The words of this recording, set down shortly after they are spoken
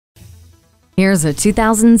Here's a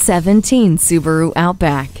 2017 Subaru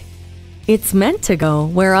Outback. It's meant to go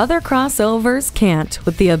where other crossovers can't,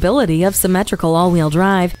 with the ability of symmetrical all-wheel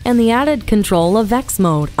drive and the added control of X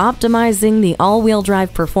mode, optimizing the all-wheel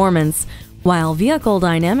drive performance, while vehicle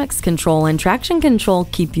dynamics control and traction control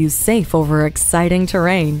keep you safe over exciting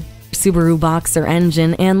terrain. Subaru Boxer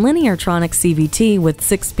engine and Lineartronic CVT with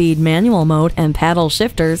 6-speed manual mode and paddle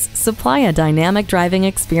shifters supply a dynamic driving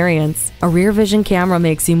experience. A rear vision camera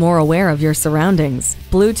makes you more aware of your surroundings.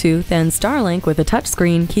 Bluetooth and Starlink with a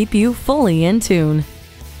touchscreen keep you fully in tune.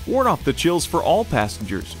 Ward off the chills for all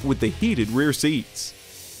passengers with the heated rear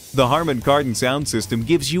seats. The Harman Kardon sound system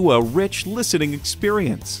gives you a rich listening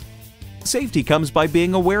experience. Safety comes by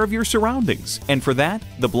being aware of your surroundings, and for that,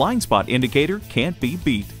 the blind spot indicator can't be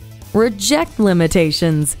beat. Reject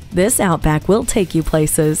limitations. This Outback will take you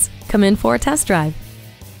places. Come in for a test drive.